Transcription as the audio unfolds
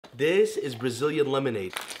This is Brazilian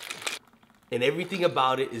lemonade. And everything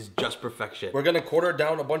about it is just perfection. We're gonna quarter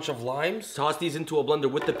down a bunch of limes, toss these into a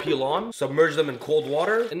blender with the peel on, submerge them in cold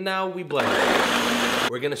water, and now we blend.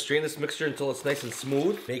 We're gonna strain this mixture until it's nice and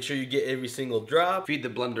smooth. Make sure you get every single drop. Feed the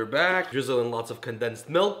blender back, drizzle in lots of condensed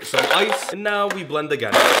milk, some ice, and now we blend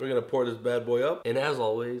again. We're gonna pour this bad boy up, and as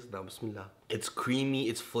always, now bismillah. It's creamy,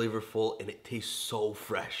 it's flavorful, and it tastes so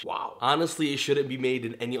fresh. Wow. Honestly, it shouldn't be made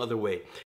in any other way.